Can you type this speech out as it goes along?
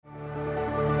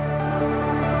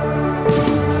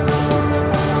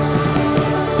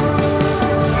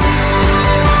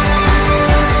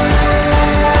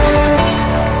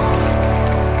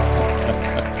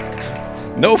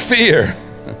No fear.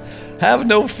 Have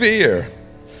no fear.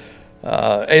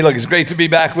 Hey, look, it's great to be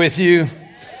back with you.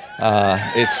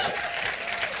 It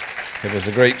was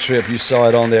a great trip. You saw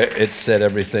it on there. It said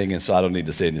everything, and so I don't need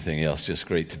to say anything else. Just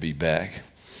great to be back.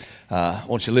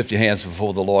 Won't you lift your hands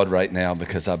before the Lord right now,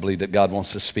 because I believe that God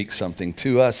wants to speak something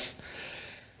to us,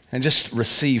 and just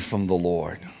receive from the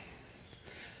Lord.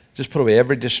 Just put away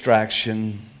every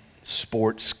distraction,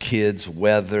 sports, kids,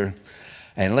 weather,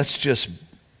 and let's just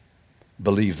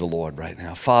believe the Lord right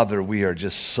now. Father, we are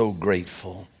just so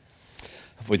grateful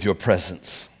with your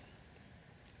presence.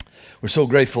 We're so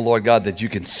grateful, Lord God, that you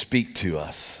can speak to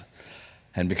us.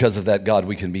 And because of that, God,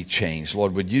 we can be changed.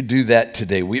 Lord, would you do that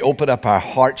today? We open up our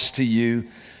hearts to you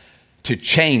to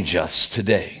change us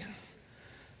today.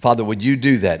 Father, would you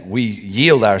do that? We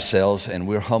yield ourselves and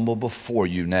we're humble before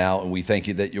you now. And we thank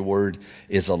you that your word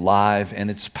is alive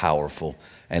and it's powerful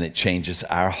and it changes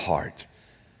our heart.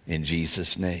 In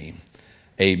Jesus' name,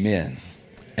 amen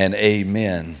and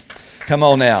amen. Come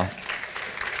on now.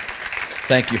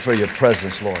 Thank you for your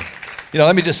presence, Lord. You know,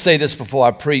 let me just say this before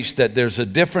I preach, that there's a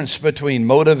difference between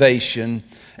motivation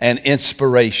and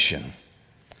inspiration.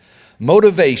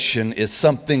 Motivation is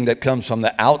something that comes from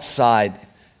the outside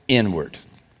inward.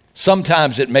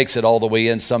 Sometimes it makes it all the way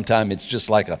in. Sometimes it's just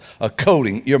like a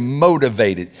coating. You're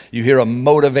motivated. You hear a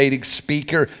motivating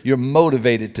speaker, you're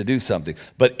motivated to do something.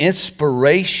 But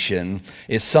inspiration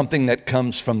is something that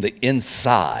comes from the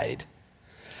inside.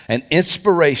 And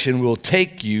inspiration will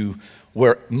take you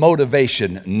where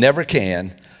motivation never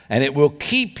can, and it will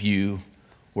keep you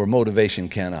where motivation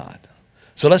cannot.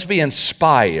 So let's be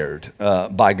inspired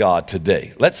by God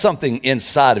today. Let something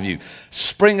inside of you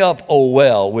spring up a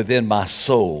well within my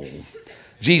soul.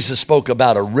 Jesus spoke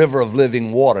about a river of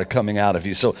living water coming out of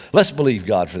you. So let's believe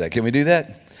God for that. Can we do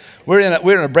that? We're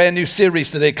in a brand new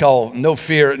series today called No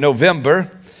Fear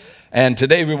November. And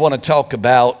today we want to talk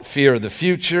about fear of the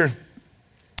future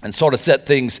and sort of set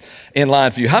things in line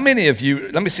for you. How many of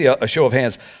you, let me see a show of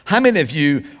hands, how many of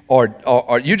you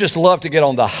are you just love to get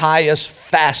on the highest,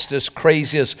 fastest,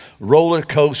 craziest roller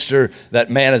coaster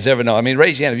that man has ever known? I mean,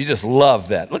 raise your hand if you just love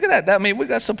that. Look at that. I mean, we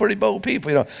got some pretty bold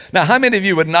people, you know. Now, how many of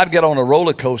you would not get on a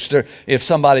roller coaster if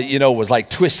somebody, you know, was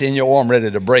like twisting your arm ready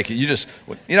to break it? You just,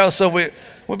 you know, so we're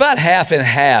about half and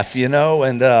half, you know,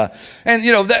 and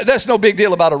you know, that's no big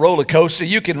deal about a roller coaster.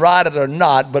 You can ride it or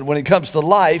not, but when it comes to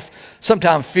life,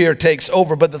 sometimes fear takes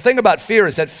over. But the thing about fear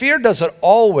is that fear doesn't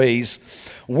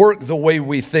always work the way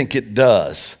we think it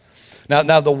does.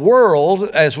 Now the world,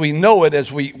 as we know it,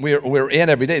 as we're in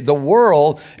every day, the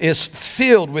world is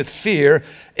filled with fear,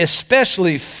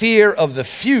 especially fear of the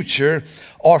future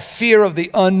or fear of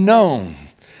the unknown.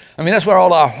 I mean, that's where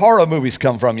all our horror movies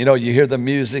come from. You know, you hear the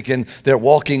music and they're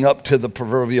walking up to the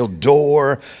proverbial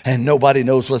door and nobody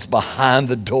knows what's behind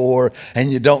the door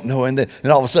and you don't know. And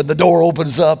all of a sudden the door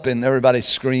opens up and everybody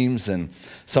screams, and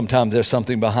sometimes there's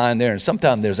something behind there and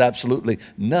sometimes there's absolutely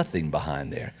nothing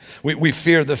behind there. We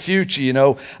fear the future, you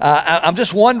know. I'm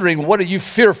just wondering, what are you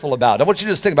fearful about? I want you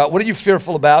to just think about, what are you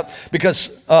fearful about? Because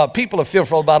people are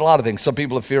fearful about a lot of things. Some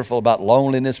people are fearful about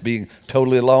loneliness, being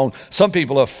totally alone. Some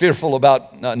people are fearful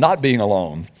about not being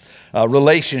alone.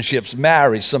 Relationships,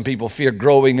 marriage. Some people fear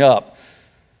growing up.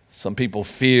 Some people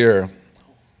fear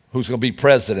who's going to be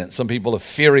president. Some people are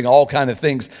fearing all kinds of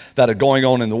things that are going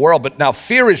on in the world. But now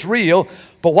fear is real.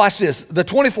 But watch this, the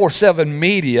 24/7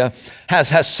 media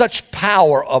has such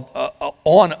power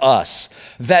on us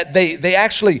that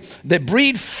they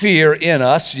breed fear in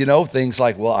us, you know, things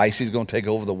like, well, ISIS is going to take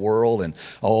over the world, and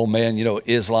oh man, you know,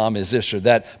 Islam is this or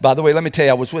that. By the way, let me tell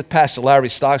you, I was with Pastor Larry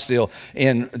Stockstill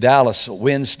in Dallas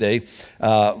Wednesday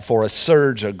for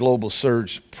a global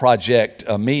surge project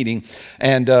meeting,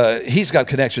 and he's got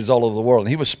connections all over the world, and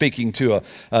he was speaking to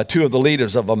two of the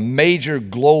leaders of a major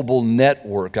global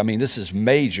network. I mean, this is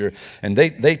major, and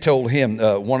they told him,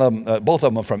 both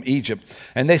of them are from Egypt,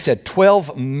 and they said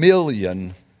 12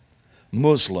 million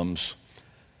Muslims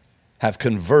have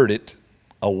converted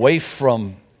away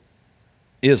from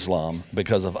Islam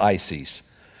because of ISIS.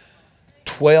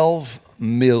 12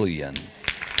 million.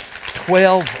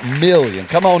 12 million.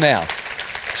 Come on now.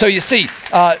 So you see,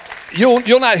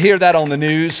 you'll not hear that on the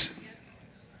news.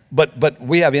 But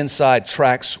we have inside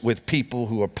tracks with people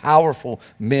who are powerful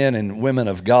men and women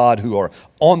of God who are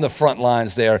on the front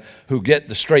lines there, who get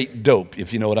the straight dope,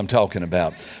 if you know what I'm talking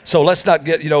about. So let's not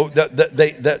get, you know,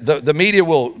 the media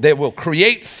will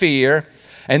create fear,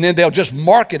 and then they'll just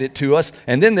market it to us,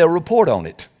 and then they'll report on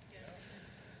it.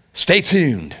 Stay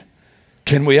tuned.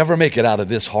 Can we ever make it out of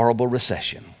this horrible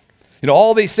recession? You know,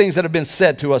 all these things that have been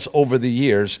said to us over the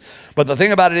years. But the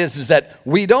thing about it is that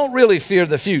we don't really fear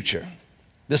the future.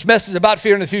 This message is about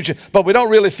fear in the future, but we don't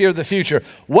really fear the future.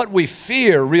 What we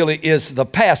fear really is the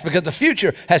past, because the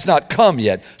future has not come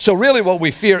yet. So really what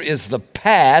we fear is the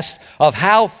past of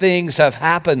how things have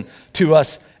happened to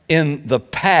us in the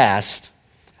past.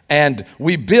 And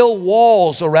we build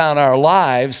walls around our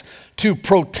lives to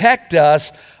protect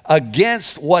us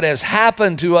against what has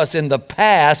happened to us in the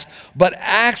past, but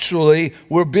actually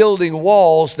we're building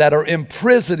walls that are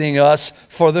imprisoning us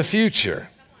for the future.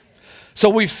 So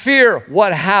we fear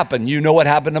what happened. You know what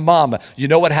happened to Mama. You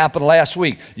know what happened last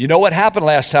week. You know what happened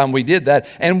last time we did that.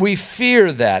 And we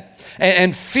fear that.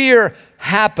 And fear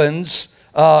happens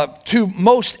to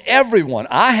most everyone.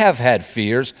 I have had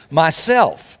fears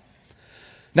myself.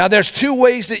 Now there's two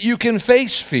ways that you can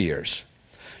face fears.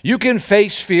 You can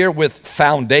face fear with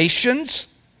foundations,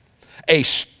 a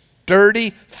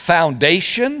sturdy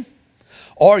foundation,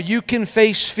 or you can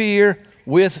face fear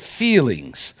with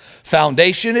feelings.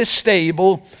 Foundation is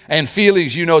stable, and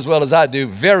feelings, you know as well as I do,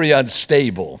 very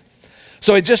unstable.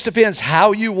 So it just depends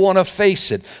how you want to face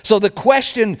it. So the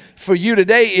question for you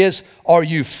today is, are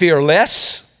you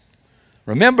fearless?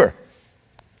 Remember,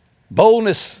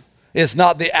 boldness is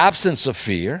not the absence of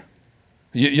fear.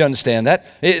 You understand that?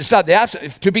 It's not the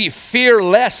absence. To be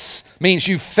fearless means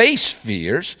you face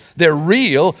fears. They're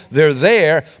real, they're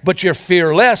there, but you're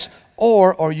fearless.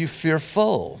 Or are you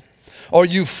fearful? Are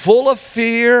you full of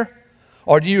fear,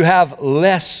 or do you have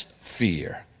less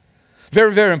fear?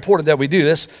 Very, very important that we do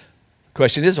this.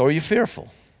 Question is, are you fearful?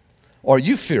 Are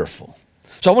you fearful?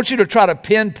 So I want you to try to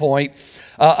pinpoint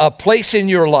a place in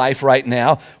your life right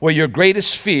now where your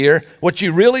greatest fear, what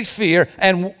you really fear,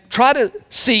 and try to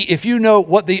see if you know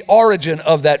what the origin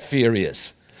of that fear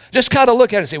is. Just kind of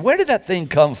look at it and say, where did that thing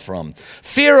come from?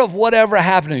 Fear of whatever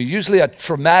happened to you, usually a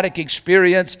traumatic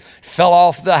experience, fell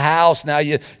off the house, now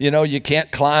you can't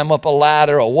climb up a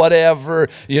ladder or whatever.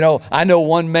 I know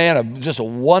one man, just a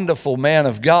wonderful man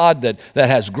of God that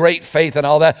has great faith and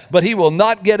all that, but he will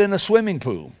not get in a swimming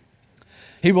pool.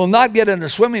 He will not get in the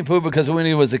swimming pool because when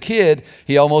he was a kid,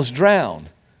 he almost drowned.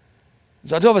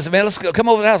 So I told him, I said, man, let's go, come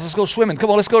over to the house, let's go swimming. Come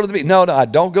on, let's go to the beach. No, I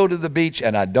don't go to the beach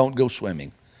and I don't go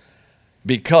swimming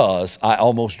because I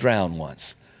almost drowned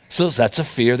once. So that's a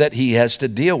fear that he has to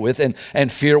deal with,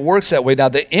 and fear works that way. Now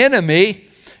the enemy,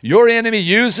 your enemy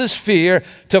uses fear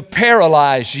to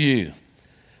paralyze you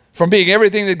from being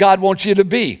everything that God wants you to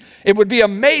be. It would be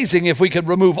amazing if we could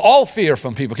remove all fear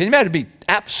from people. Can you imagine being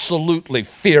absolutely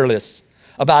fearless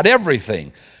about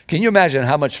everything? Can you imagine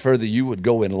how much further you would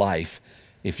go in life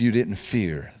if you didn't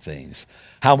fear things?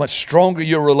 How much stronger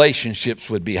your relationships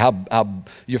would be, how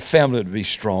your family would be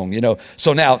strong,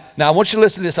 So now I want you to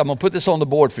listen to this. I'm going to put this on the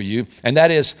board for you, and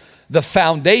that is the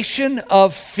foundation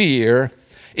of fear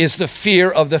is the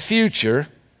fear of the future,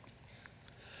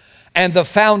 and the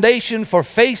foundation for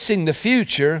facing the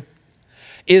future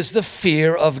is the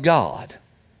fear of God.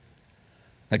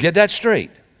 Now get that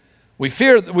straight. We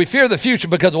fear the future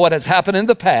because of what has happened in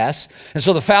the past. And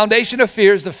so the foundation of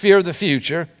fear is the fear of the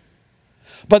future.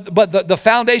 But the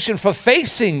foundation for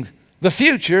facing the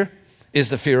future is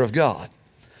the fear of God.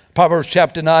 Proverbs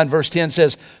chapter 9, verse 10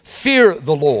 says, fear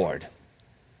the Lord.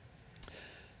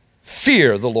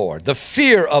 Fear the Lord. The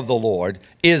fear of the Lord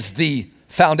is the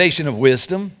foundation of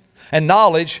wisdom, and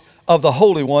knowledge of the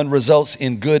Holy One results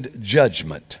in good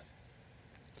judgment.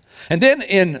 And then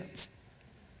in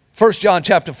 1 John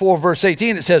chapter 4, verse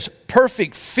 18, it says,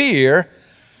 perfect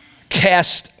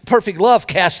love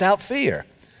casts out fear.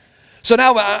 So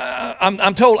now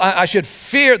I'm told I should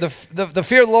fear, the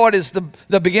fear of the Lord is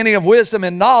the beginning of wisdom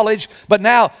and knowledge, but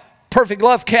now perfect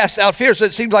love casts out fear. So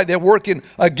it seems like they're working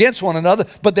against one another,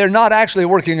 but they're not actually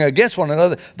working against one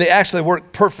another. They actually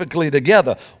work perfectly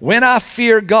together. When I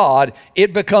fear God,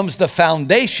 it becomes the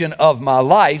foundation of my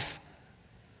life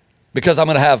because I'm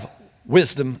going to have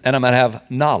wisdom and I'm going to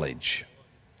have knowledge.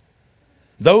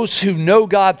 Those who know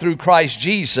God through Christ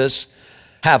Jesus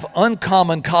have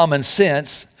uncommon common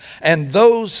sense, and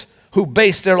those who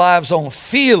base their lives on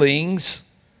feelings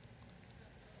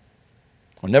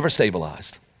are never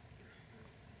stabilized.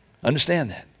 Understand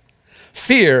that.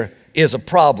 Fear is a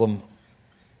problem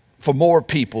for more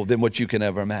people than what you can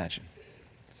ever imagine.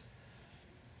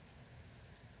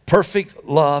 Perfect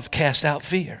love casts out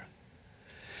fear.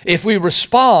 If we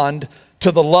respond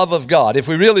to the love of God,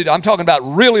 I'm talking about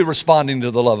really responding to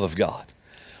the love of God,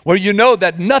 where you know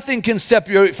that nothing can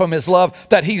separate from his love,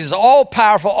 that he's all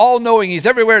powerful, all knowing, he's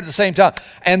everywhere at the same time,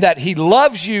 and that he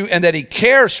loves you and that he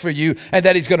cares for you and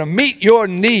that he's going to meet your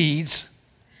needs,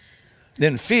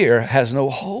 then fear has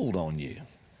no hold on you.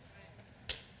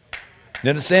 You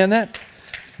understand that?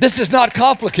 This is not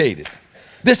complicated.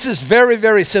 This is very,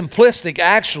 very simplistic,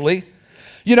 actually.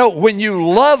 You know, when you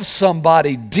love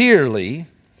somebody dearly,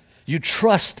 you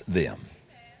trust them.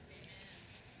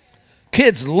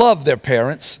 Kids love their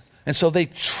parents, and so they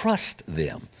trust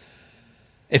them.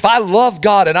 If I love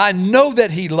God and I know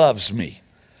that He loves me,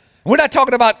 we're not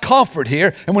talking about comfort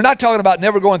here, and we're not talking about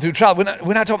never going through trial.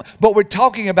 We're not talking, but we're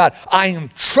talking about I am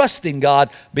trusting God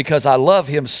because I love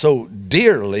Him so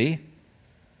dearly.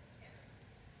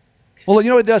 Well, you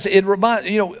know what it does? It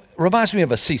reminds me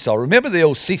of a seesaw. Remember the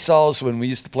old seesaws when we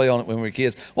used to play on it when we were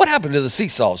kids? What happened to the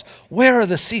seesaws? Where are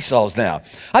the seesaws now?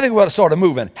 I think we ought to start a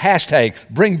movement. Hashtag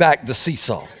bring back the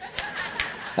seesaw.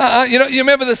 You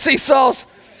remember the seesaws?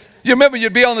 You remember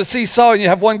you'd be on the seesaw and you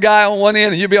have one guy on one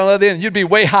end and you'd be on the other end and you'd be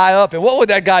way high up. And what would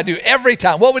that guy do every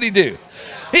time? What would he do?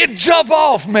 He'd jump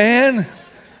off, man.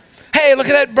 Hey, look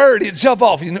at that bird. He'd jump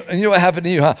off. And you know what happened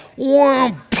to you, huh?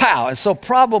 Whoom, pow. And so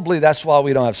probably that's why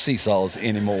we don't have seesaws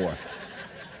anymore.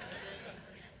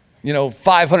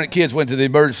 500 kids went to the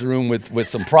emergency room with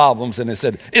some problems and they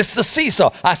said, it's the seesaw.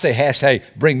 I say, hashtag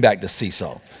bring back the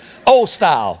seesaw. Old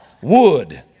style,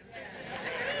 wood.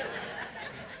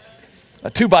 A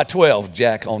 2x12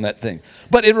 jack on that thing.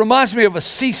 But it reminds me of a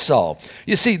seesaw.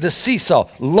 You see, the seesaw,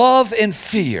 love and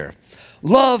fear.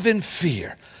 Love and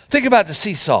fear. Think about the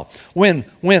seesaw. When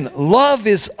love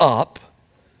is up,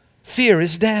 fear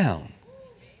is down.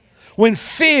 When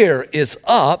fear is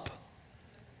up,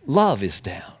 love is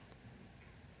down.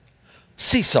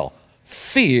 Seesaw,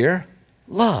 fear,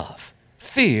 love.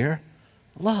 Fear,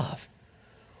 love.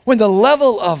 When the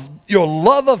level of your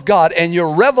love of God and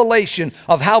your revelation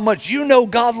of how much you know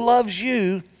God loves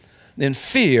you, then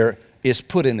fear is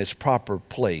put in its proper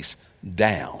place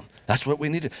down. That's what we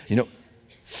need to,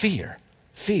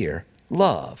 fear,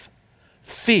 love.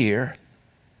 Fear,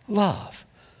 love.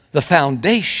 The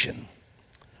foundation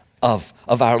of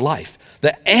our life.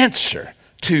 The answer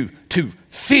to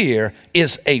fear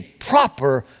is a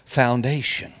proper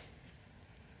foundation.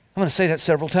 I'm going to say that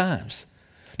several times.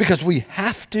 Because we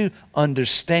have to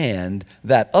understand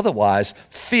that otherwise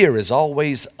fear is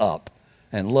always up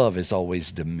and love is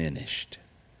always diminished.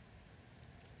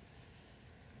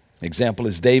 Example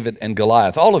is David and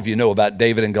Goliath. All of you know about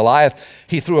David and Goliath.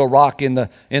 He threw a rock in the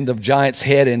giant's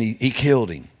head and he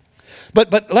killed him.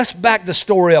 But let's back the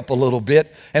story up a little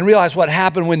bit and realize what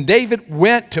happened when David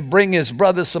went to bring his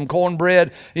brothers some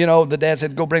cornbread. The dad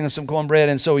said, go bring him some cornbread.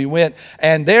 And so he went.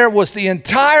 And there was the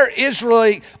entire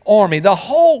Israeli army, the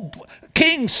whole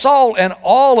King Saul and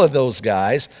all of those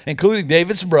guys, including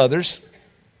David's brothers.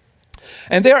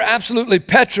 And they're absolutely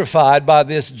petrified by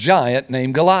this giant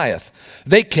named Goliath.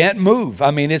 They can't move.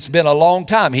 I mean, it's been a long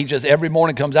time. He just every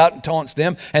morning comes out and taunts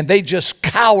them. And they just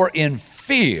cower in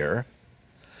fear.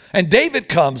 And David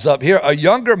comes up here, a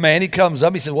younger man. He comes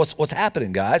up. He says, what's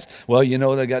happening, guys? Well,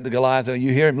 they got the Goliath.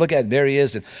 You hear him. Look at him. There he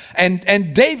is.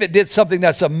 And David did something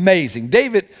that's amazing.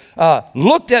 David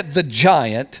looked at the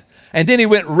giant, and then he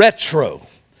went retro.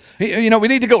 We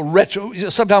need to go retro.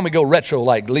 Sometimes we go retro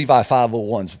like Levi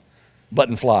 501's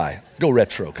button fly. Go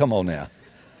retro. Come on now.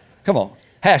 Come on.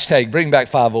 Hashtag bring back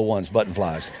 501's button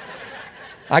flies.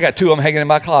 I got 2 of them hanging in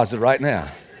my closet right now.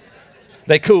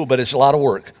 They cool, but it's a lot of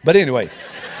work. But anyway.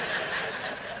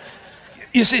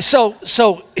 You see,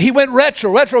 so he went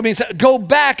retro. Retro means go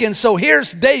back. And so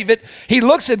here's David. He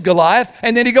looks at Goliath,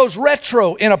 and then he goes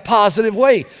retro in a positive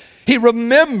way. He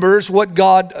remembers what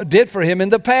God did for him in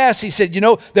the past. He said,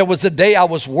 there was a day I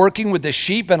was working with the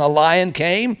sheep, and a lion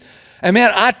came. And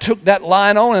man, I took that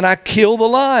lion on, and I killed the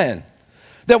lion.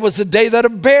 There was a day that a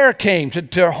bear came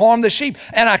to harm the sheep,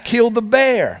 and I killed the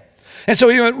bear. And so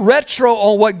he went retro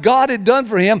on what God had done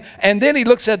for him. And then he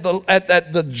looks at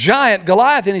the giant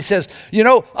Goliath and he says,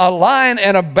 a lion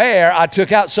and a bear I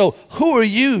took out. So who are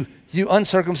you, you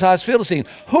uncircumcised Philistine?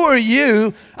 Who are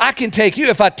you? I can take you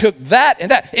if I took that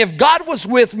and that. If God was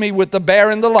with me with the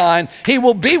bear and the lion, He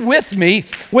will be with me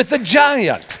with the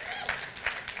giant.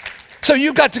 So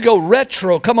you've got to go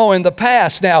retro, come on, in the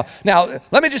past. Now,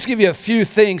 let me just give you a few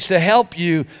things to help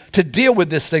you to deal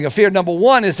with this thing of fear. Number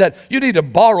one is that you need to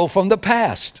borrow from the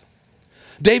past.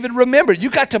 David, remember, you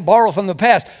got to borrow from the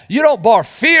past. You don't borrow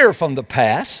fear from the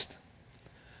past.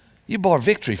 You borrow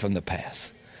victory from the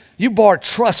past. You borrow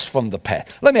trust from the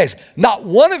past. Let me ask you, not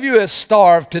one of you has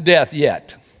starved to death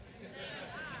yet.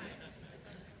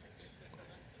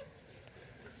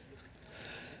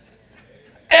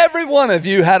 Every one of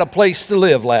you had a place to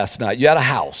live last night. You had a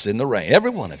house in the rain. Every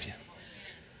one of you.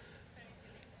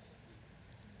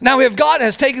 Now, if God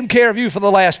has taken care of you for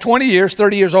the last 20 years,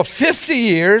 30 years, or 50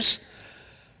 years,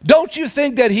 don't you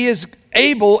think that He is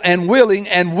able and willing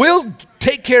and will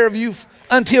take care of you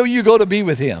until you go to be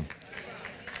with Him?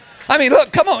 I mean,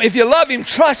 look, come on. If you love him,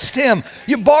 trust him.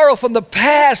 You borrow from the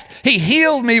past. He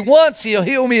healed me once. He'll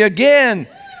heal me again.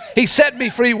 He set me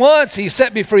free once. He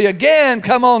set me free again.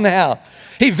 Come on now.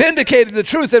 He vindicated the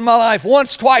truth in my life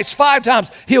once, twice, 5 times.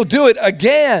 He'll do it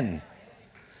again.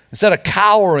 Instead of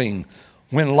cowering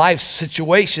when life's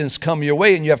situations come your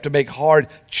way and you have to make hard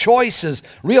choices,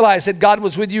 realize that God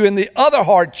was with you in the other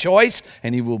hard choice,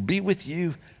 and he will be with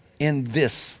you in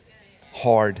this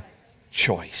hard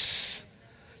choice.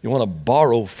 You want to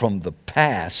borrow from the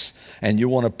past and you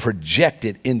want to project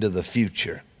it into the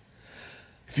future.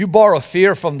 If you borrow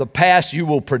fear from the past, you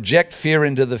will project fear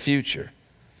into the future.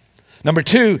 Number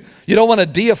 2, you don't want to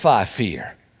deify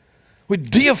fear. We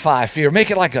deify fear,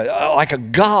 make it like a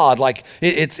god, like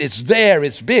it's there,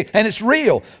 it's big, and it's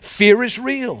real. Fear is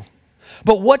real.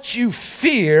 But what you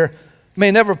fear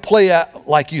may never play out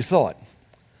like you thought.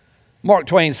 Mark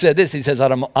Twain said this, he says,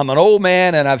 I'm an old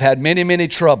man and I've had many, many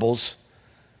troubles,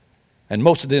 and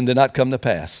most of them did not come to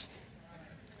pass.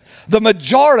 The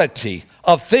majority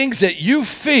of things that you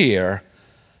fear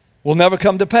will never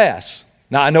come to pass.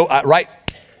 Now, I know, right?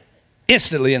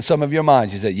 Instantly in some of your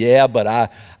minds, you say, yeah, but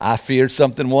I feared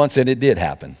something once and it did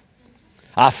happen.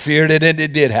 I feared it and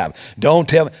it did happen. Don't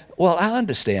tell me. Well, I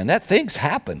understand that. Things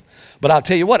happen. But I'll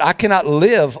tell you what, I cannot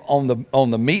live on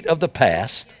the meat of the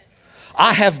past.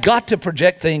 I have got to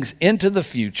project things into the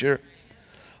future,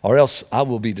 or else I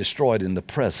will be destroyed in the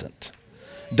present.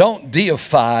 Don't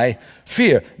deify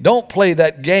fear. Don't play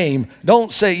that game.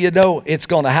 Don't say, it's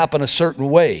going to happen a certain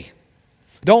way.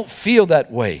 Don't feel that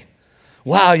way.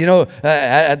 Wow,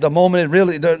 at the moment, it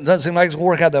really doesn't seem like it's going to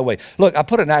work out that way. Look, I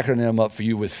put an acronym up for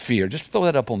you with fear. Just throw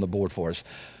that up on the board for us.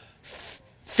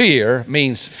 Fear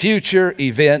means future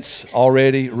events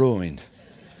already ruined.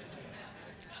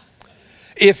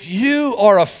 If you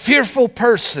are a fearful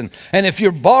person, and if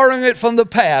you're borrowing it from the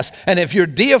past, and if you're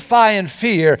deifying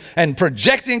fear and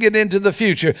projecting it into the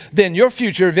future, then your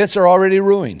future events are already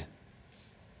ruined.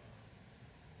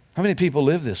 How many people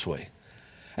live this way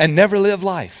and never live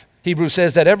life? Hebrews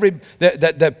says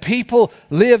that people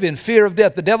live in fear of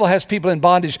death. The devil has people in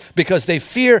bondage because they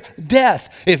fear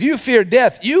death. If you fear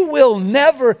death, you will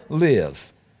never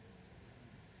live.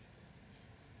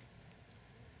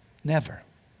 Never.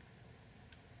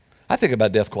 I think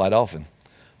about death quite often.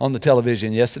 On the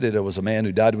television yesterday, there was a man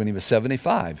who died when he was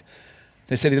 75.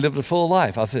 They said he lived a full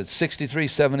life. I said, 63,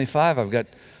 75, I've got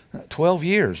 12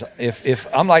 years. If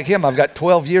I'm like him, I've got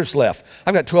 12 years left.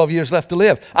 I've got 12 years left to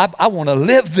live. I want to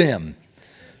live them.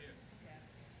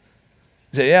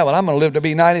 You say, yeah, well, I'm going to live to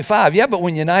be 95. Yeah, but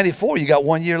when you're 94, you got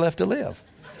 1 year left to live.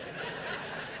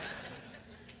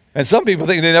 And some people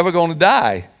think they're never going to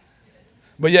die.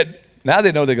 But yet, now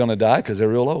they know they're going to die because they're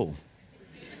real old.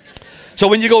 So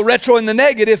when you go retro in the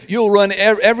negative, you'll run,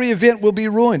 every event will be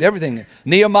ruined, everything.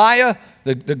 Nehemiah,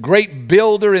 the great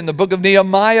builder in the book of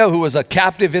Nehemiah, who was a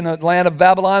captive in the land of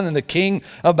Babylon, and the king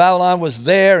of Babylon was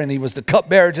there, and he was the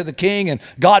cupbearer to the king, and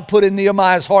God put in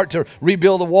Nehemiah's heart to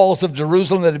rebuild the walls of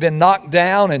Jerusalem that had been knocked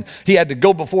down, and he had to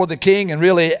go before the king and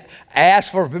really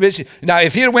ask for permission. Now,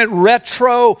 if he went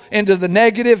retro into the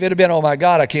negative, it'd have been, oh my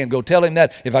God, I can't go tell him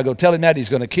that. If I go tell him that, he's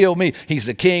going to kill me. He's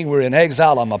the king, we're in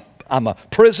exile, I'm a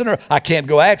prisoner. I can't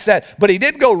go ask that. But he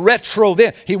didn't go retro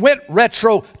then. He went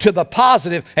retro to the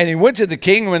positive, and he went to the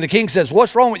king. And when the king says,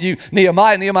 what's wrong with you,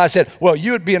 Nehemiah? Nehemiah said, well,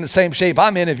 you would be in the same shape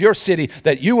I'm in if your city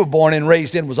that you were born and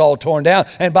raised in was all torn down.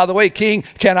 And by the way, king,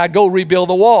 can I go rebuild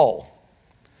the wall?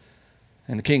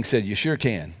 And the king said, you sure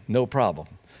can. No problem.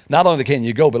 Not only can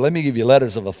you go, but let me give you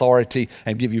letters of authority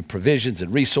and give you provisions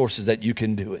and resources that you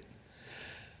can do it.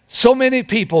 So many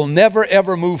people never,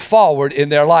 ever move forward in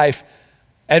their life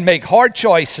and make hard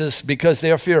choices because they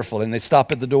are fearful, and they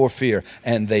stop at the door of fear,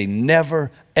 and they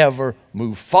never, ever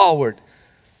move forward.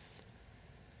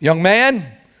 Young man,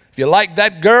 if you like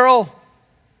that girl,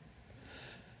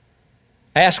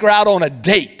 ask her out on a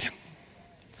date.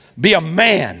 Be a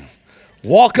man.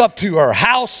 Walk up to her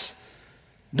house.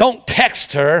 Don't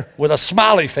text her with a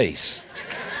smiley face.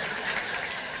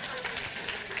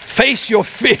 Face your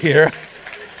fear.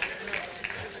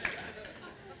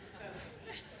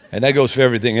 And that goes for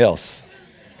everything else.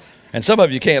 And some of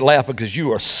you can't laugh because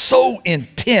you are so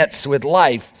intense with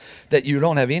life that you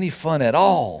don't have any fun at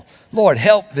all. Lord,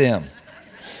 help them.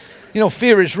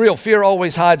 Fear is real. Fear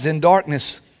always hides in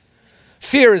darkness.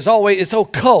 Fear is always, it's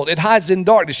occult. It hides in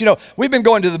darkness. We've been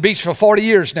going to the beach for 40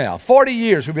 years now. 40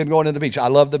 years we've been going to the beach. I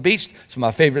love the beach. It's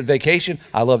my favorite vacation.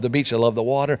 I love the beach. I love the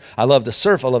water. I love the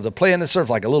surf. I love to play in the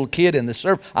surf like a little kid in the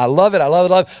surf. I love it. I love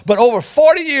it. I love it. But over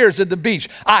 40 years at the beach,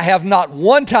 I have not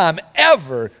one time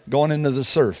ever gone into the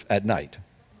surf at night.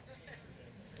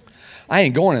 I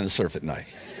ain't going in the surf at night.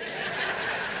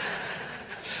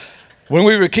 When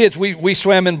we were kids, we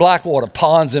swam in Blackwater,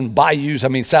 ponds and bayous. I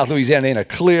mean, South Louisiana ain't a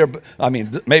clear,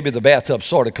 maybe the bathtub's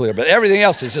sort of clear, but everything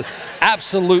else is just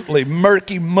absolutely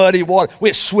murky, muddy water.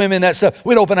 We'd swim in that stuff.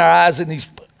 We'd open our eyes in these,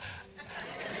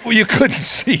 well, you could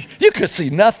see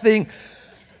nothing.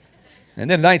 And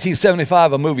then in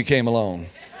 1975, a movie came along.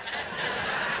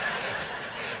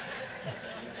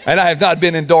 And I have not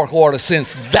been in dark water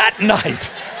since that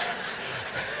night.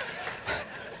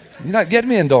 You're not getting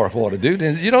me in dark water, dude.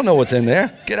 You don't know what's in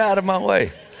there. Get out of my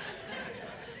way.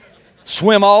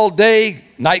 Swim all day.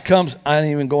 Night comes, I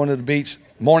ain't even going to the beach.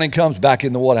 Morning comes, back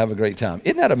in the water, have a great time.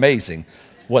 Isn't that amazing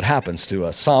what happens to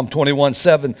us? Psalm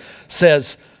 21:7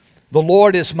 says, the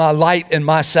Lord is my light and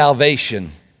my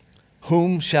salvation.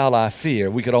 Whom shall I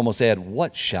fear? We could almost add,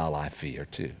 what shall I fear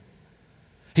too?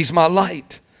 He's my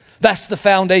light. That's the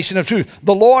foundation of truth.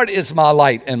 The Lord is my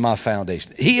light and my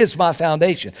foundation. He is my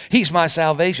foundation. He's my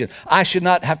salvation. I should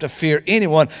not have to fear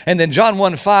anyone. And then John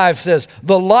 1:5 says,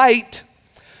 the light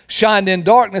shined in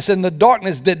darkness, and the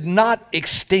darkness did not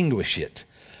extinguish it.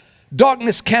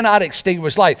 Darkness cannot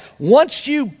extinguish light. Once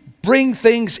you bring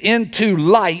things into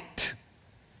light,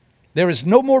 there is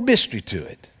no more mystery to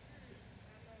it.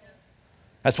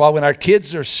 That's why when our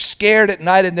kids are scared at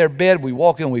night in their bed, we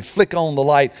walk in, we flick on the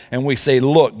light, and we say,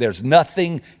 look, there's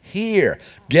nothing here.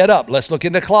 Get up. Let's look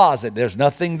in the closet. There's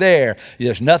nothing there.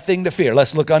 There's nothing to fear.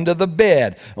 Let's look under the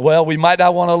bed. Well, we might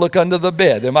not want to look under the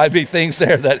bed. There might be things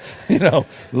there that,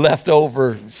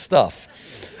 leftover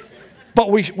stuff. But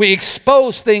we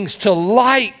expose things to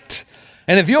light.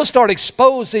 And if you'll start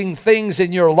exposing things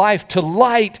in your life to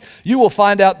light, you will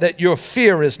find out that your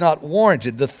fear is not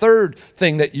warranted. The third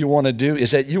thing that you want to do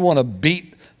is that you want to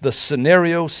beat the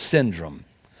scenario syndrome.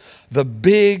 The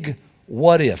big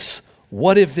what ifs.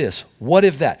 What if this? What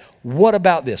if that? What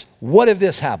about this? What if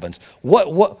this happens?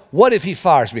 What if he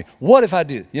fires me? What if I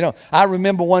do? I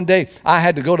remember one day I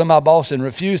had to go to my boss and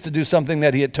refuse to do something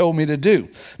that he had told me to do.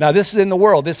 Now, this is in the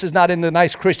world. This is not in the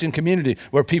nice Christian community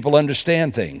where people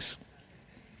understand things.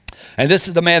 And this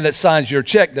is the man that signs your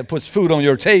check, that puts food on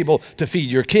your table to feed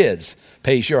your kids,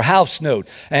 pays your house note.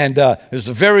 And it was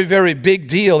a very, very big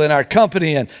deal in our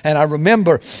company. And I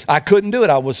remember I couldn't do it.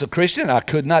 I was a Christian. I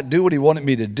could not do what he wanted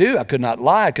me to do. I could not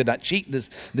lie. I could not cheat.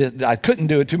 I couldn't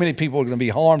do it. Too many people were going to be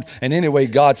harmed. And anyway,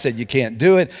 God said you can't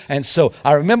do it. And so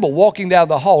I remember walking down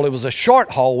the hall. It was a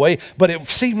short hallway, but it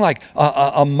seemed like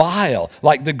a mile,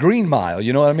 like the Green Mile.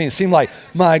 You know what I mean? It seemed like,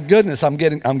 my goodness, I'm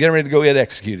getting ready to go get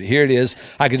executed. Here it is.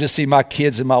 I could just see my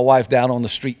kids and my wife down on the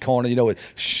street corner, with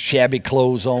shabby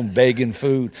clothes on, begging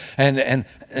food. And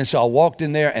so I walked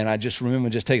in there, and I just remember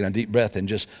just taking a deep breath and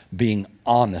just being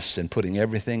honest and putting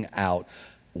everything out,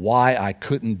 why I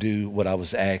couldn't do what I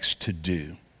was asked to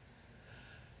do.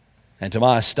 And to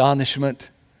my astonishment,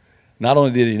 not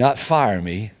only did he not fire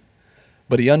me,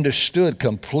 but he understood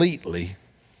completely.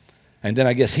 And then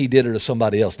I guess he did it or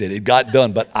somebody else did it. It got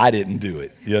done, but I didn't do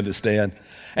it. You understand?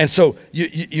 And so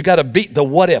you got to beat the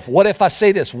what if. What if I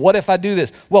say this? What if I do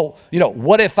this? Well,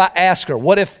 what if I ask her?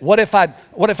 What if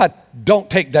I don't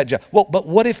take that job? Well, but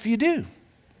what if you do?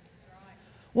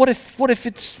 What if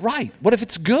it's right? What if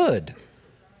it's good?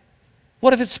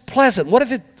 What if it's pleasant? What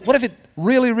if it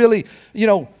really, really,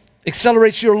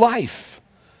 accelerates your life?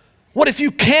 What if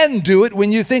you can do it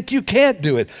when you think you can't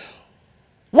do it?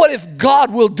 What if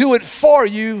God will do it for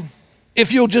you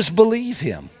if you'll just believe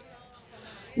him?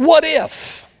 What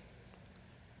if?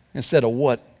 Instead of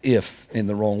what if in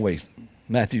the wrong way.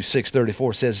 Matthew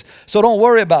 6:34 says, so don't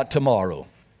worry about tomorrow.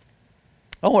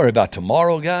 Don't worry about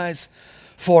tomorrow, guys,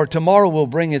 for tomorrow will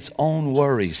bring its own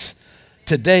worries.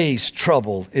 Today's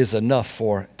trouble is enough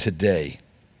for today.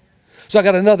 So I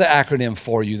got another acronym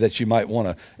for you that you might want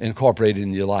to incorporate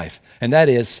in your life, and that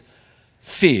is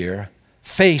fear,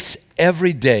 face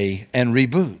every day, and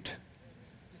reboot.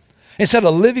 Instead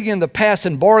of living in the past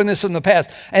and borrowing this from the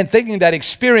past and thinking that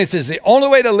experience is the only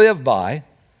way to live by,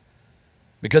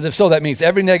 because if so, that means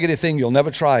every negative thing you'll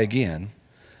never try again.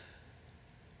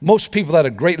 Most people that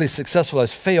are greatly successful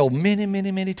has failed many,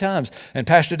 many, many times. And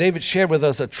Pastor David shared with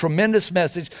us a tremendous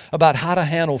message about how to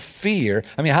handle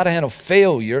how to handle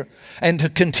failure and to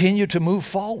continue to move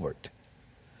forward.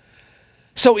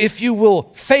 So if you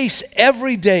will face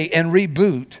every day and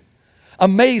reboot,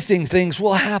 amazing things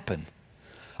will happen.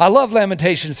 I love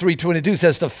Lamentations 3:22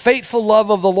 says, the faithful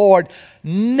love of the Lord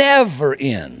never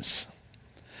ends.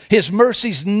 His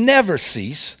mercies never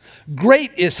cease.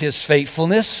 Great is his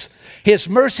faithfulness. His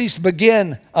mercies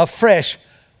begin afresh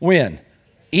when?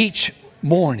 Each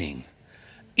morning.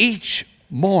 Each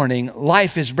morning,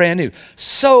 life is brand new.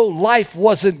 So life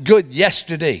wasn't good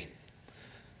yesterday.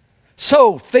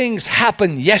 So things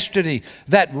happened yesterday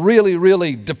that really,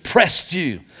 really depressed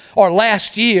you, or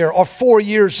last year, or 4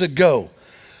 years ago.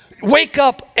 Wake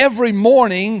up every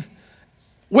morning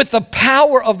with the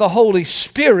power of the Holy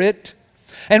Spirit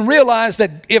and realize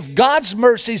that if God's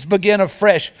mercies begin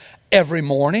afresh every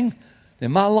morning,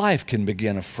 then my life can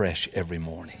begin afresh every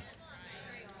morning.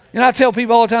 You know, I tell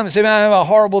people all the time, they say, man, I have a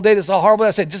horrible day, this is a horrible day.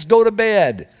 I say, just go to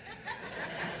bed.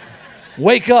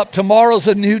 Wake up, tomorrow's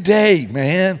a new day,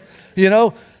 man. You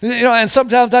know, and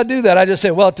sometimes I do that. I just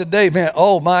say, well, today, man,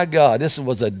 oh my God, this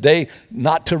was a day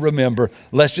not to remember.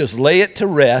 Let's just lay it to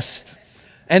rest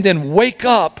and then wake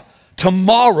up.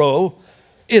 Tomorrow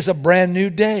is a brand new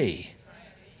day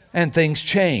and things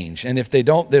change. And if they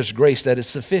don't, there's grace that is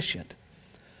sufficient.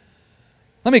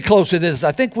 Let me close with this.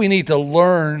 I think we need to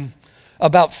learn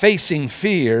about facing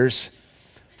fears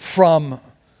from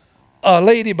a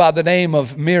lady by the name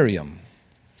of Miriam.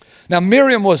 Now,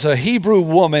 Miriam was a Hebrew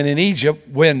woman in Egypt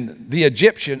when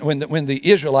the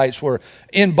Israelites were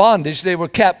in bondage. They were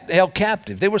held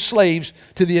captive. They were slaves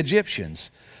to the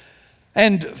Egyptians.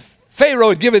 And Pharaoh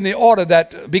had given the order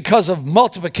that because of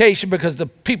multiplication, because the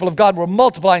people of God were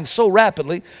multiplying so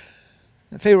rapidly,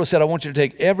 Pharaoh said, I want you to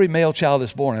take every male child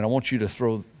that's born and I want you to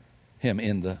throw him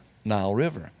in the Nile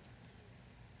River.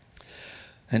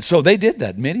 And so they did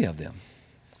that, many of them,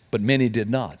 but many did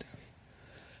not.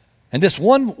 And this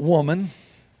one woman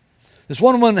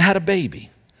had a baby.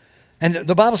 And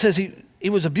the Bible says he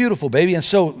was a beautiful baby, and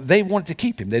so they wanted to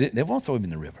keep him. They didn't want to throw him in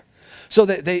the river. So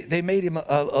they made him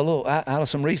a little, out of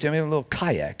some reeds, they made him a little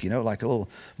kayak, like a little,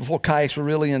 before kayaks were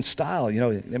really in style,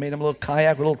 they made him a little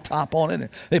kayak with a little top on it. And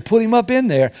they put him up in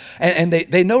there, and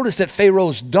they noticed that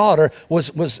Pharaoh's daughter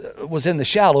was in the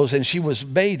shallows, and she was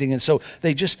bathing, and so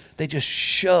they just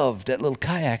shoved that little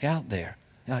kayak out there.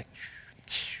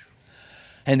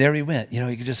 And there he went. You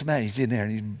can just imagine, he's in there,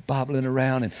 and he's bobbling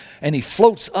around, and he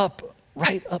floats up,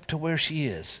 right up to where she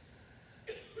is.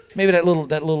 Maybe that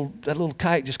little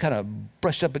kite just kind of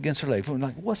brushed up against her leg. We're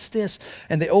like, what's this?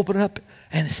 And they open it up,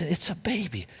 and they said, it's a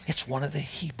baby. It's one of the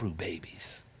Hebrew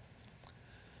babies.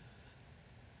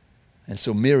 And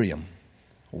so Miriam,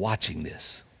 watching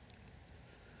this,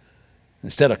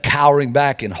 instead of cowering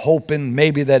back and hoping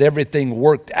maybe that everything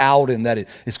worked out and that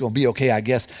it's going to be okay, I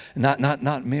guess,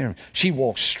 not Miriam. She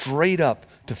walked straight up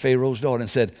to Pharaoh's daughter and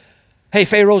said, hey,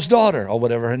 Pharaoh's daughter, or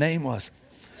whatever her name was.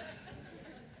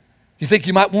 You think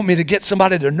you might want me to get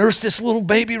somebody to nurse this little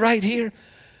baby right here?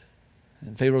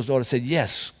 And Pharaoh's daughter said,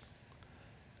 yes.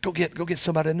 Go get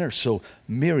somebody to nurse. So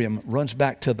Miriam runs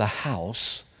back to the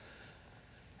house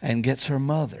and gets her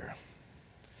mother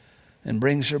and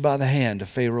brings her by the hand to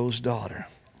Pharaoh's daughter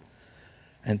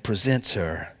and presents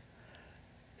her.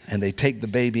 And they take the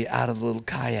baby out of the little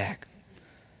kayak.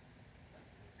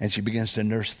 And she begins to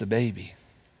nurse the baby.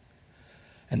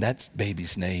 And that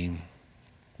baby's name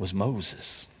was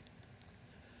Moses.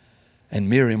 And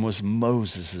Miriam was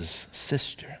Moses'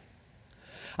 sister.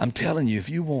 I'm telling you, if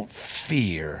you won't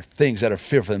fear things that are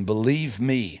fearful, and believe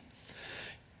me,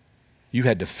 you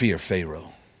had to fear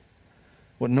Pharaoh.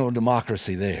 Wasn't no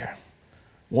democracy there.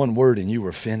 One word and you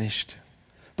were finished.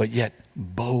 But yet,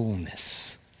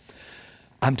 boldness.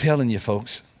 I'm telling you,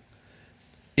 folks,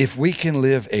 if we can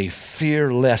live a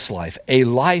fearless life, a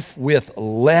life with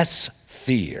less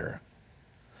fear,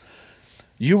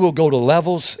 you will go to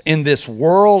levels in this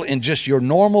world, in just your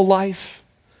normal life,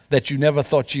 that you never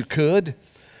thought you could.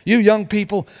 You young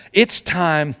people, it's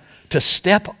time to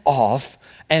step off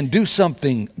and do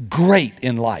something great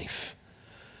in life.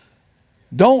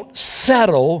 Don't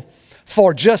settle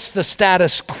for just the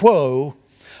status quo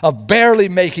of barely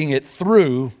making it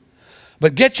through,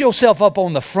 but get yourself up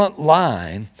on the front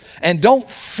line and don't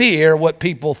fear what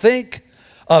people think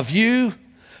of you.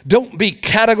 Don't be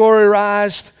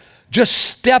categorized. Just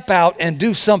step out and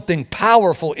do something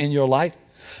powerful in your life.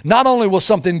 Not only will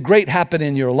something great happen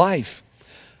in your life,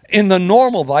 in the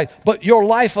normal life, but your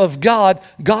life of God,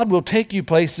 God will take you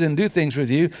places and do things with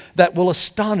you that will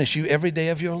astonish you every day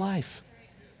of your life.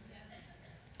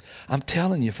 I'm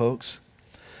telling you, folks,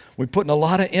 we're putting a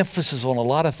lot of emphasis on a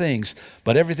lot of things,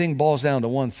 but everything boils down to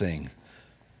one thing: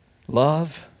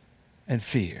 love and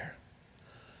fear.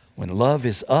 When love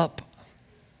is up,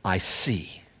 I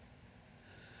see.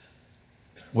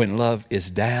 When love is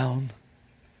down,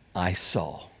 I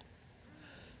saw.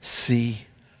 See,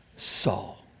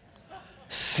 saw.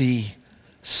 See,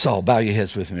 saw. Bow your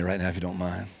heads with me right now if you don't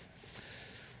mind.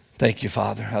 Thank you,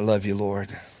 Father. I love you, Lord.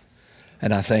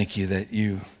 And I thank you that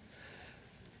you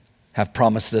have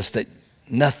promised us that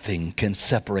nothing can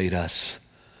separate us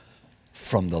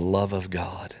from the love of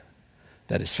God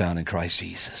that is found in Christ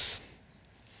Jesus.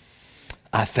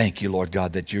 I thank you, Lord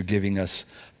God, that you're giving us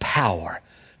power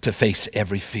to face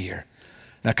every fear.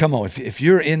 Now, come on, if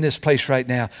you're in this place right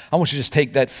now, I want you to just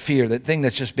take that fear, that thing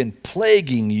that's just been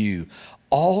plaguing you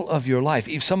all of your life.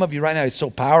 Even some of you right now, it's so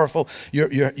powerful,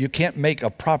 you can't make a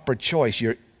proper choice.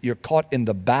 You're caught in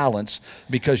the balance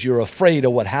because you're afraid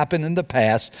of what happened in the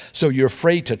past, so you're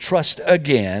afraid to trust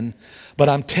again. But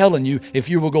I'm telling you, if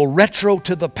you will go retro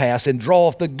to the past and draw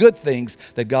off the good things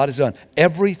that God has done,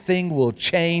 everything will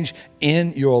change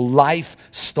in your life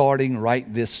starting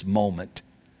right this moment.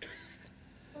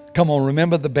 Come on,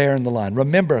 remember the bear and the lion.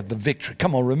 Remember the victory.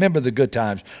 Come on, remember the good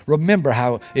times. Remember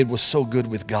how it was so good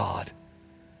with God.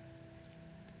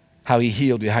 How he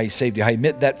healed you, how he saved you, how he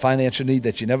met that financial need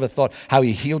that you never thought, how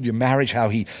he healed your marriage, how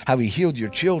he healed your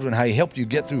children, how he helped you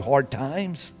get through hard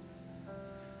times.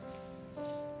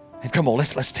 And come on,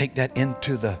 let's take that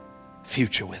into the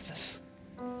future with us.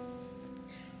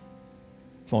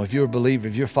 Come on, if you're a believer,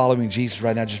 if you're following Jesus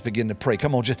right now, just begin to pray.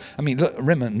 Come on, look,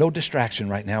 remember, no distraction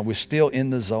right now. We're still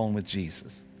in the zone with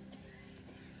Jesus.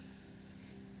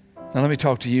 Now let me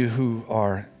talk to you who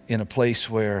are in a place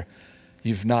where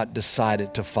you've not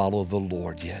decided to follow the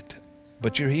Lord yet,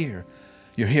 but you're here.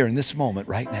 You're here in this moment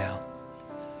right now.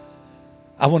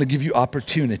 I want to give you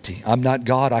opportunity. I'm not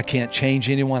God. I can't change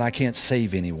anyone. I can't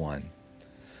save anyone.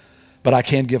 But I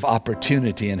can give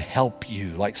opportunity and help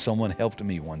you like someone helped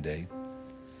me one day.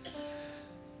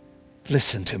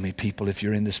 Listen to me, people. If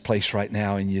you're in this place right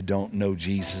now and you don't know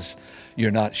Jesus,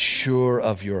 you're not sure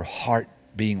of your heart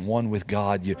being one with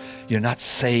God, you're not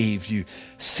saved,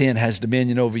 sin has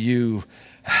dominion over you,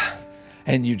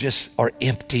 and you just are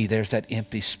empty. There's that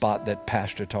empty spot that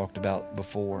Pastor talked about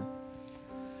before.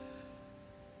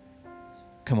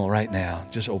 Come on, right now,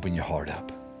 just open your heart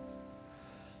up.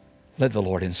 Let the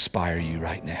Lord inspire you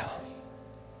right now.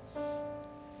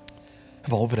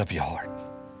 Come on, open up your heart.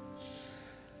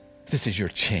 This is your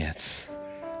chance.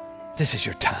 This is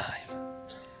your time.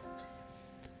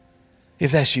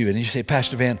 If that's you and you say,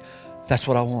 Pastor Van, that's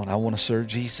what I want. I want to serve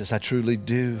Jesus. I truly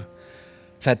do.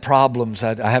 I've had problems.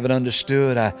 I haven't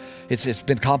understood. It's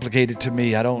been complicated to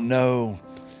me. I don't know.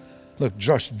 Look,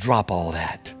 just drop all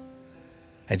that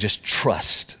and just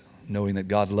trust, knowing that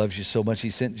God loves you so much He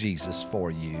sent Jesus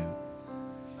for you.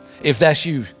 If that's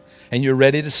you and you're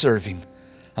ready to serve Him,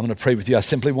 I'm going to pray with you. I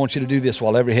simply want you to do this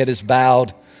while every head is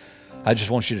bowed. I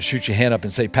just want you to shoot your hand up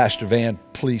and say, Pastor Van,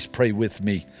 please pray with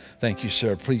me. Thank you,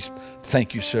 sir. Please,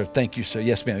 thank you, sir. Thank you, sir.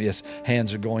 Yes, ma'am. Yes,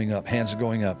 hands are going up. Hands are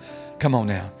going up. Come on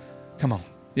now. Come on.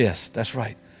 Yes, that's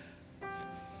right.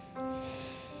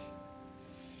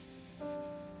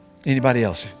 Anybody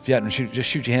else? If you haven't, just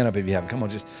shoot your hand up if you haven't. Come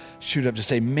on, just shoot up. Just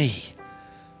say, me.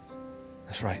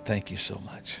 That's right. Thank you so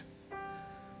much.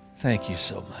 Thank you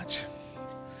so much.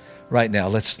 Right now,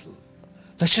 let's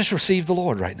just receive the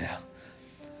Lord right now.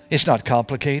 It's not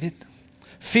complicated.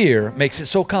 Fear makes it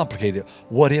so complicated.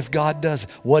 What if God doesn't?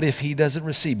 What if He doesn't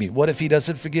receive me? What if He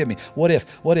doesn't forgive me? What if?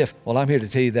 Well, I'm here to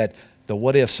tell you that the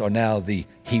what ifs are now the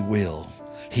He will.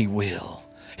 He will.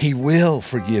 He will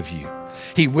forgive you.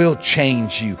 He will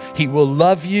change you. He will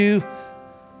love you,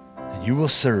 and you will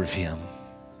serve Him,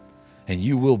 and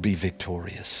you will be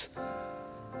victorious.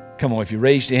 Come on, if you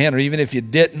raised your hand, or even if you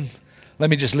didn't, let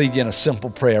me just lead you in a simple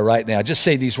prayer right now. Just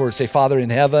say these words. Say, Father in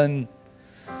heaven,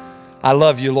 I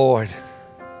love you, Lord.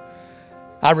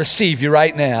 I receive you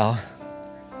right now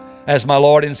as my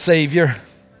Lord and Savior.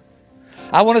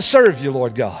 I want to serve you,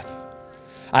 Lord God.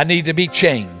 I need to be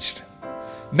changed.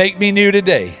 Make me new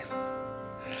today.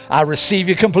 I receive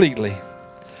you completely,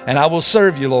 and I will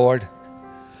serve you, Lord,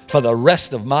 for the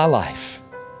rest of my life.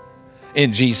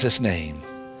 In Jesus' name,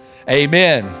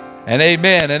 amen and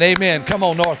amen and amen. Come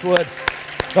on, Northwood.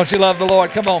 Don't you love the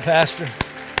Lord? Come on, Pastor.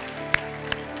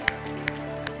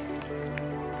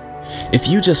 If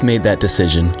you just made that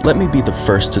decision, let me be the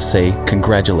first to say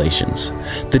congratulations.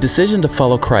 The decision to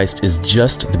follow Christ is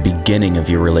just the beginning of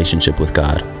your relationship with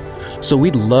God. So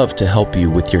we'd love to help you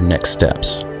with your next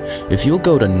steps. If you'll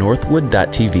go to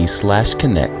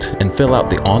northwood.tv/connect and fill out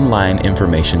the online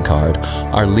information card,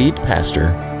 our lead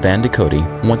pastor, Van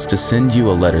Ducote, wants to send you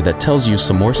a letter that tells you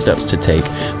some more steps to take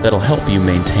that'll help you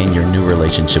maintain your new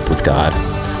relationship with God.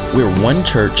 We're one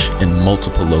church in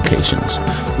multiple locations.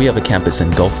 We have a campus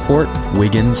in Gulfport,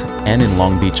 Wiggins, and in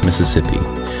Long Beach, Mississippi.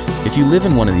 If you live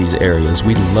in one of these areas,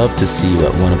 we'd love to see you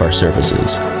at one of our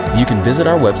services. You can visit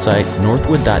our website,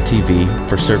 northwood.tv,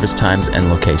 for service times and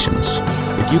locations.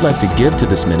 If you'd like to give to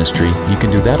this ministry, you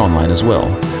can do that online as well.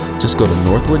 Just go to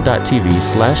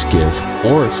northwood.tv/give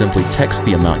or simply text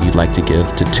the amount you'd like to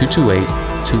give to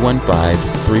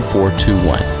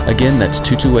 228-215-3421. Again, that's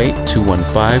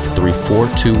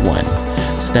 228-215-3421.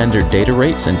 Standard data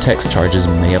rates and text charges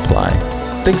may apply.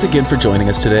 Thanks again for joining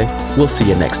us today. We'll see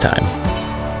you next time.